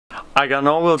I got an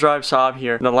all-wheel drive Saab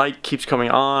here. The light keeps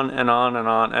coming on and on and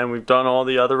on, and we've done all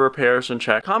the other repairs and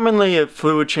check. Commonly a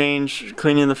fluid change,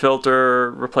 cleaning the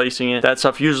filter, replacing it, that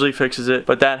stuff usually fixes it,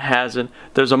 but that hasn't.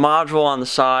 There's a module on the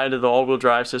side of the all-wheel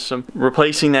drive system.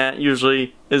 Replacing that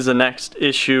usually is the next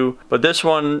issue, but this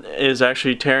one is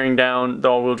actually tearing down the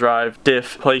all-wheel drive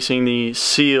diff, placing the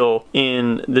seal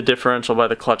in the differential by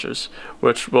the clutches,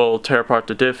 which will tear apart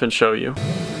the diff and show you.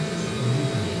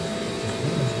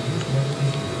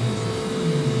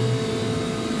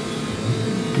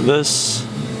 This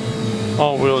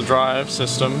all-wheel drive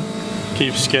system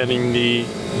keeps getting the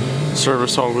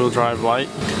service all-wheel drive light.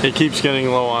 It keeps getting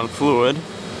low on fluid,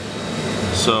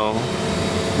 so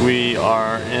we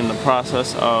are in the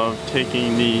process of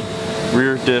taking the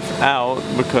rear diff out,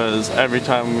 because every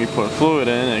time we put fluid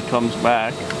in, it comes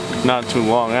back not too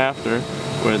long after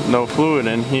with no fluid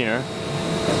in here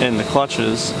in the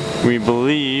clutches. We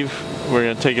believe we're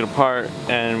going to take it apart,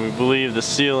 and we believe the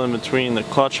seal in between the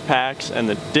clutch packs and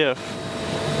the diff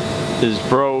is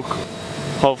broke.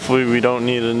 Hopefully we don't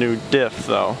need a new diff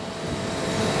though,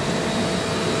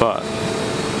 but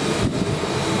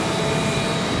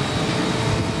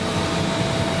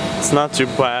it's not too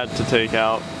bad to take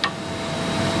out.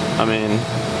 I mean,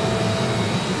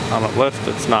 on a lift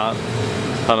it's not.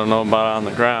 I don't know about on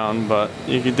the ground, but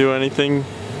you can do anything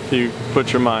if you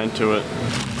put your mind to it.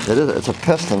 It is, it's a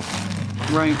piston.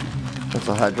 Right. It's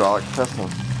a hydraulic piston.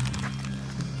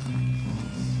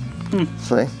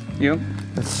 See? Yep.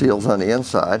 It seals on the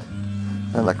inside,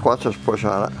 and the clutches push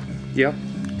on it. Yep.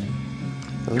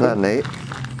 Isn't that neat?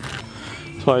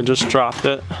 So I just dropped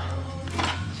it.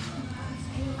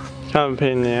 Kind of a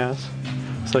pain in the ass.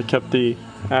 So I kept the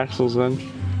axles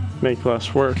in, make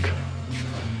less work.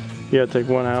 You gotta take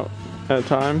one out at a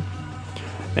time.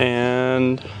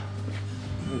 And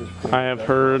I have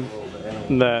heard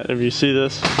that if you see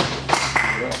this,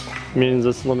 it means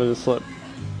it's limited slip.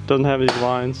 Doesn't have these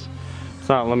lines. It's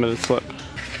not limited slip.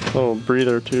 Little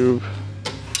breather tube.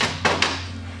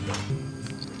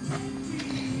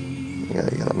 Yeah,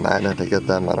 you got a magnet to get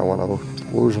them. I don't want to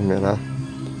lose them, you know.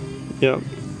 Yep.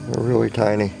 They're really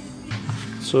tiny.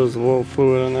 So there's a little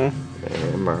fluid in there.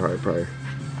 And my heart probably.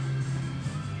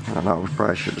 I don't know. We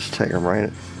probably should just take them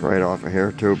right off of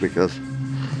here too, because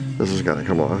this is gonna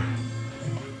come off.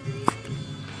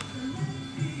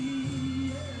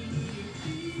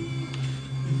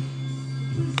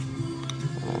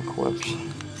 Clips.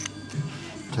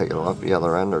 Take it off the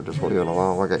other end or just leave it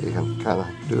alone. Look at, you can kind of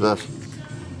do this.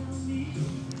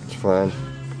 It's fine.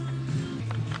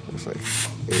 Looks like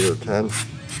 8 or 10.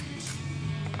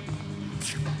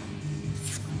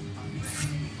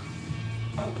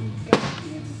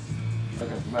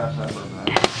 Look at the mess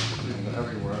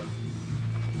everywhere.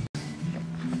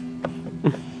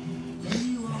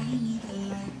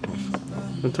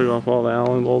 I took off all the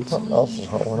Allen bolts. Something else is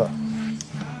holding up.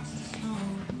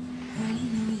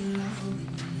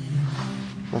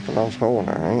 Nothing else holding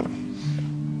it, right?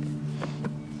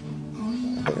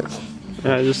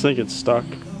 Yeah, I just think it's stuck.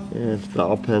 Yeah, it's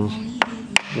dowel pins.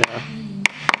 Yeah.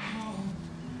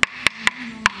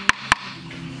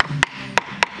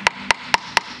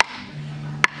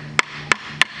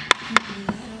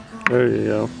 There you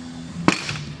go.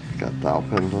 Got dowel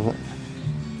pins on it.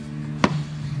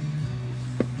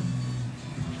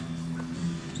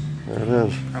 There it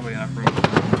is. Probably enough room.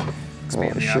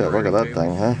 Oh shit, look at that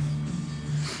thing, huh?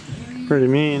 Pretty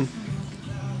mean.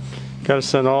 Gotta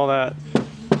send all that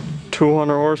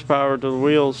 200 horsepower to the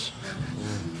wheels.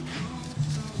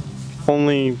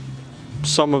 Only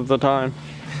some of the time.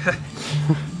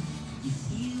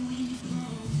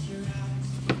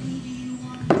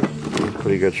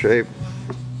 Pretty good shape.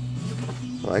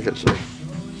 I could say.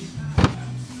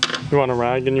 You want a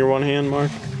rag in your one hand,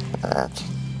 Mark? That's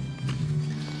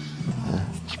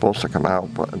supposed to come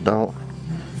out, but it don't.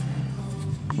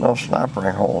 No snap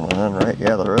ring holding it in, right?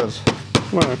 Yeah, there is.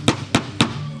 Where?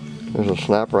 There's a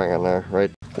snap ring in there, right?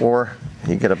 Or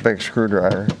you get a big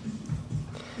screwdriver.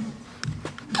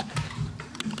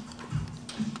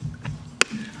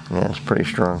 Yeah, it's pretty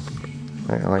strong.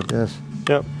 Right, like this.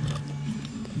 Yep.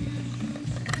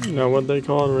 You know what they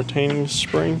call a retaining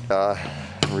spring?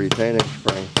 Retaining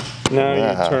spring. Now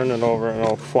you turn it over and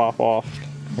it'll flop off.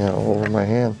 Yeah, over my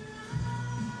hand.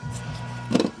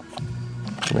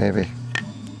 Maybe.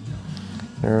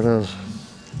 There it is.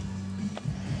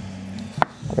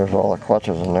 There's all the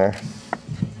clutches in there.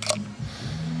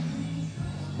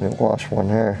 You wash one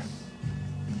here.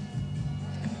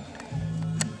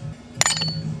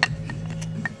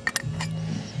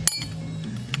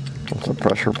 It's a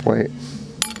pressure plate.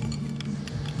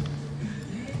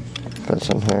 Fits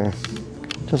in here.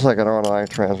 Just like an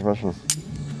automatic transmission.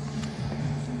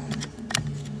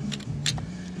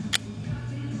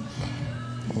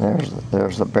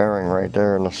 There's the bearing right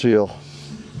there and the seal.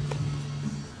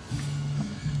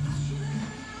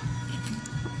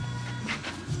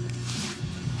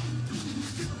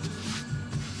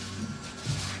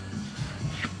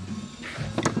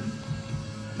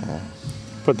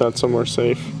 Put that somewhere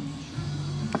safe.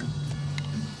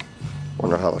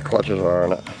 Wonder how the clutches are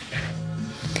on it.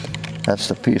 That's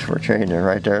the piece we're changing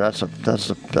right there. That's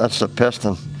the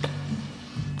piston.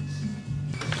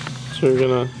 So you're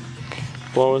gonna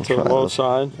blow into the low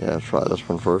side. Yeah, try this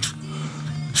one first.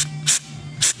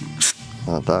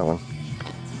 Not that one.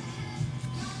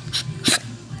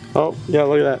 Oh, yeah,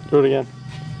 look at that. Do it again.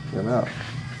 Get out.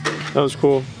 That was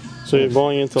cool. So you're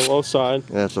blowing into the low side.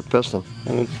 Yeah, it's a piston.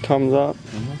 And it comes up.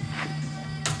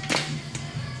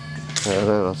 Yeah,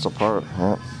 that's the part.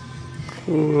 Yeah.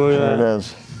 Ooh, look at There that. it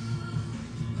is.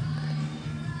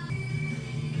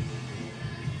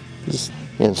 Just,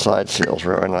 Inside seal's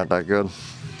really not that good.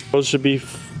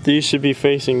 these should be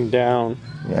facing down.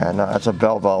 Yeah, no, it's a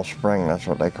bell valve spring. That's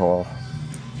what they call.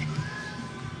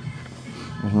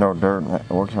 There's no dirt in it.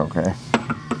 It works okay.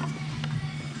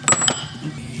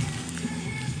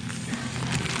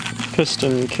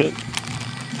 Piston kit.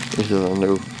 These are the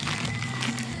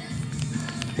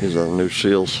new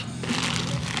seals.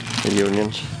 The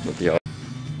unions with the.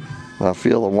 Now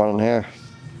feel the one in here.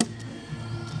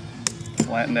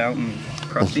 Flattened out and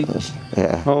crusty.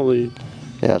 Yeah. Holy.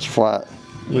 Yeah, it's flat.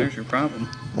 There's your problem.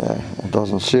 Yeah, it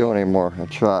doesn't seal anymore.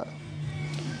 It's shot.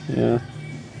 Yeah.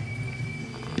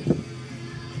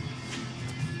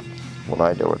 What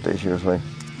I do with these usually.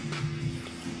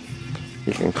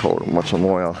 You can coat them with some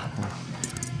oil.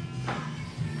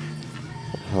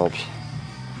 It helps.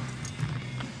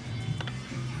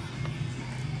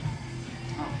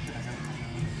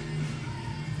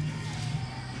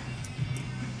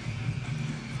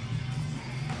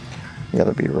 You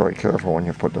gotta be really careful when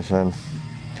you put this in.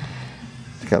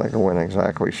 It's gotta go in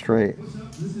exactly straight.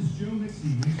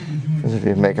 Because if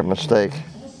you make a mistake,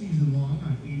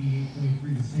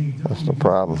 that's the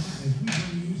problem.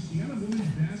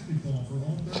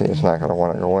 See, it's not gonna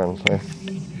want to go in, see?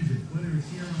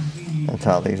 That's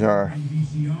how these are.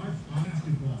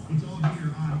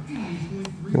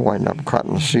 You wind up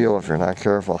cutting the seal if you're not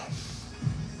careful.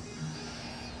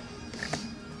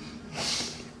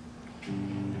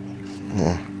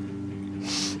 Yeah.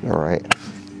 All right.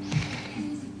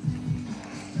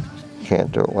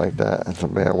 Can't do it like that. That's a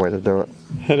bad way to do it.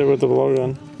 Hit it with the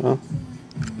blowgun. Oh.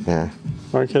 Yeah.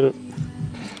 Mark, hit it.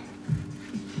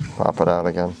 Pop it out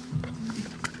again.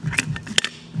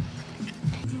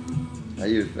 I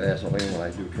use Vaseline when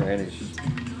I do trannies.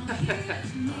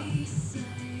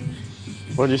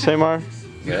 What'd you say, Mark?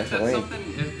 That's Vaseline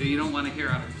something you don't want to hear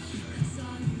out of.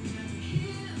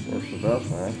 works the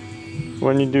best, man.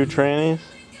 When you do trannies?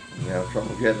 You have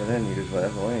trouble getting it in, you use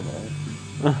Vaseline,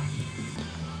 right?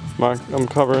 Mark, I'm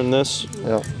covering this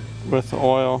Yep. with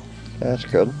oil, That's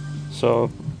good. so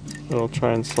it'll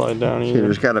try and slide down See, easier.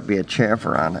 there's got to be a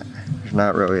chamfer on it. There's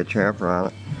not really a chamfer on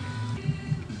it.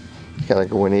 It's got to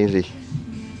go in easy.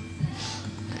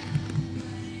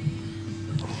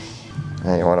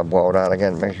 And you want to blow it out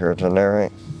again, make sure it's in there,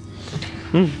 right?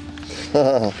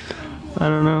 I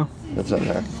don't know. It's in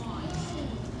there.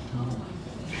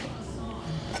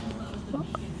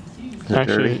 Is it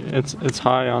Actually, dirty? it's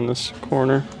high on this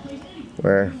corner.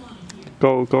 Where?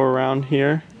 Go around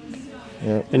here,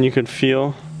 Yep. and you could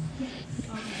feel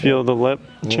the lip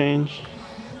change.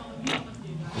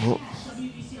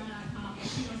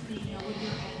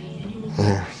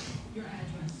 There.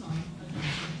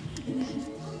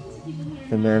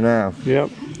 In there now. Yep.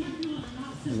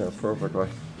 In there perfectly.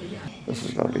 This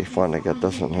is going to be fun to get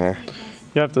this in here.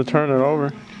 You have to turn it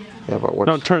over. Yeah, but what's...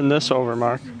 No, turn this over,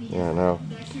 Mark. Yeah, I know.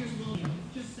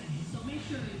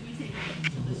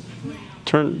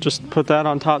 Just put that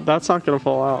on top. That's not gonna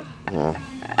fall out. Yeah.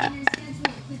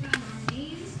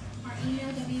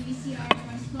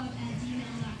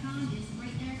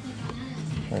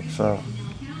 Like so.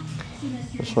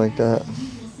 Just like that.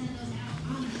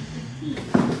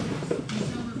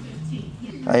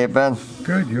 How you been?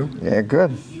 Good, you? Yeah,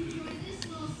 good.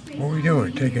 What are we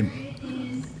doing? Taking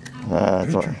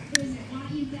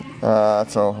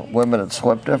It's a limited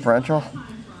slip differential.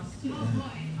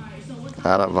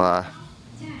 Out of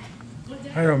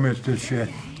I don't miss this shit.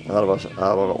 out of an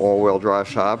all-wheel drive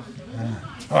Saab.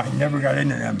 Oh, I never got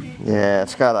into them. Yeah,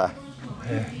 it's got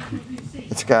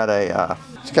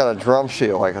a drum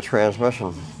seal like a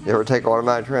transmission. You ever take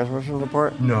automatic transmissions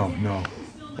apart? No.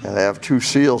 Yeah, they have two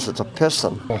seals. It's a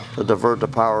piston to divert the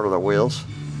power to the wheels.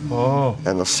 Oh,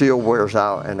 And the seal wears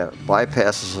out and it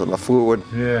bypasses in the fluid.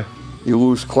 yeah. You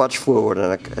lose clutch fluid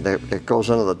and it goes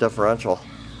into the differential.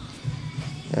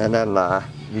 and then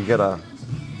you get a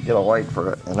light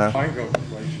for it, you know. I go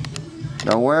someplace.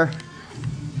 Nowhere?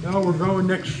 No, we're going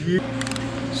next year.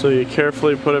 So you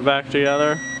carefully put it back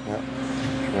together? Yep.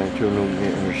 22 new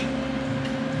meters.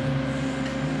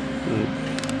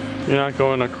 You're not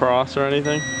going across or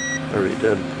anything? Already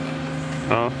did.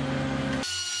 Oh.